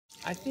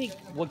I think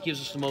what gives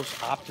us the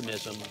most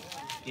optimism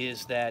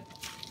is that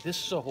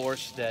this is a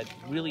horse that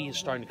really is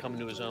starting to come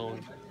into his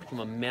own from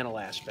a mental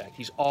aspect.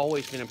 He's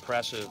always been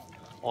impressive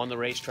on the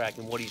racetrack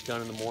and what he's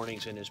done in the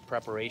mornings and his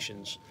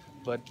preparations.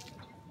 But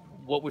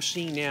what we're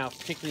seeing now,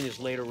 particularly in his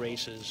later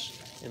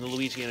races, in the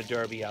Louisiana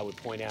Derby, I would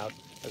point out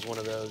as one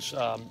of those,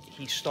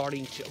 he's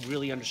starting to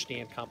really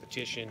understand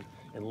competition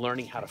and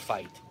learning how to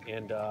fight.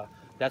 And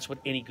that's what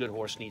any good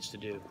horse needs to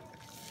do.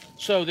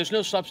 So there's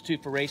no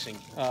substitute for racing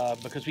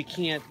because we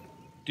can't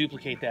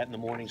duplicate that in the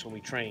mornings when we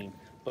train.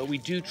 But we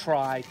do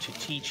try to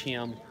teach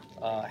him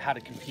how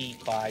to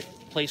compete by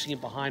placing him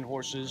behind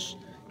horses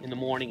in the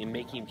morning and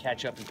making him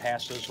catch up and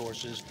pass those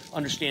horses,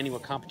 understanding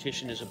what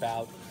competition is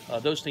about.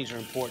 Those things are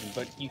important,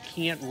 but you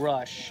can't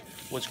rush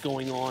what's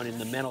going on in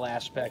the mental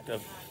aspect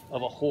of a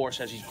horse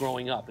as he's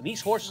growing up. And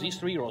these horses, these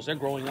 3-year-olds, they're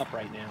growing up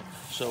right now,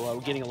 so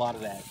we're getting a lot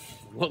of that.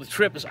 Well, the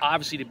trip is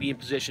obviously to be in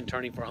position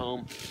turning for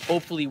home.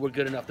 Hopefully we're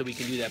good enough that we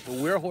can do that. But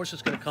where a horse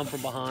is going to come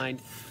from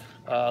behind,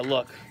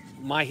 look,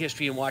 my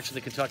history in watching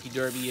the Kentucky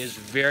Derby is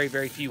very,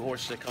 very few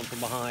horses that come from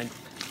behind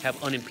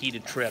have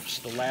unimpeded trips.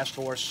 The last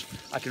horse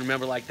I can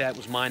remember like that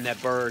was Mind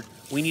That Bird.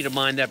 We need to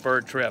Mind That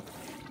Bird trip.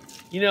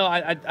 You know,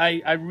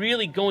 I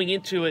really, going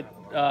into it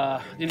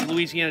in the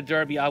Louisiana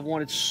Derby, I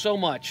wanted so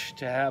much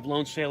to have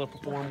Lone Sailor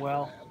perform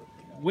well,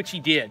 which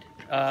he did,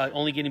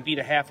 only getting beat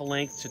a half a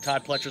length to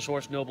Todd Pletcher's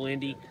horse, Noble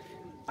Indy.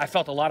 I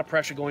felt a lot of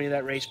pressure going into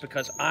that race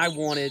because I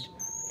wanted,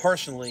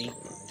 personally,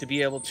 to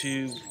be able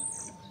to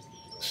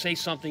say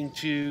something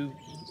to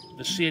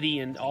the city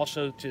and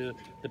also to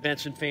the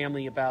Benson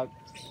family about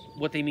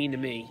what they mean to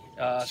me.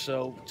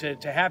 So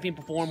to have him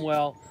perform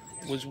well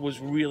was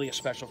really a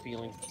special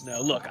feeling.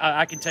 Now, look,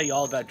 I can tell you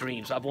all about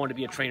dreams. I've wanted to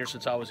be a trainer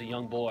since I was a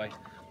young boy.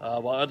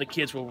 While other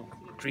kids were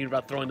dreaming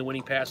about throwing the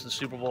winning pass in the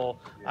Super Bowl,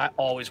 I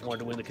always wanted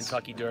to win the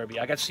Kentucky Derby.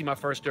 I got to see my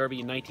first Derby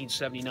in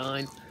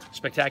 1979,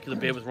 spectacular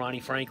bid with Ronnie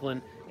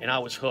Franklin, and I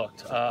was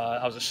hooked.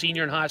 I was a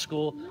senior in high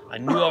school. I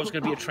knew I was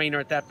going to be a trainer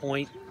at that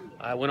point.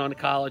 I went on to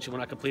college, and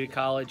when I completed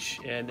college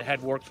and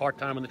had worked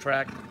part-time on the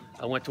track,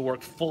 I went to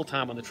work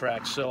full-time on the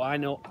track. So I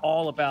know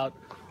all about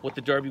what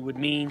the Derby would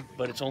mean,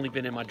 but it's only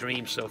been in my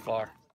dreams so far.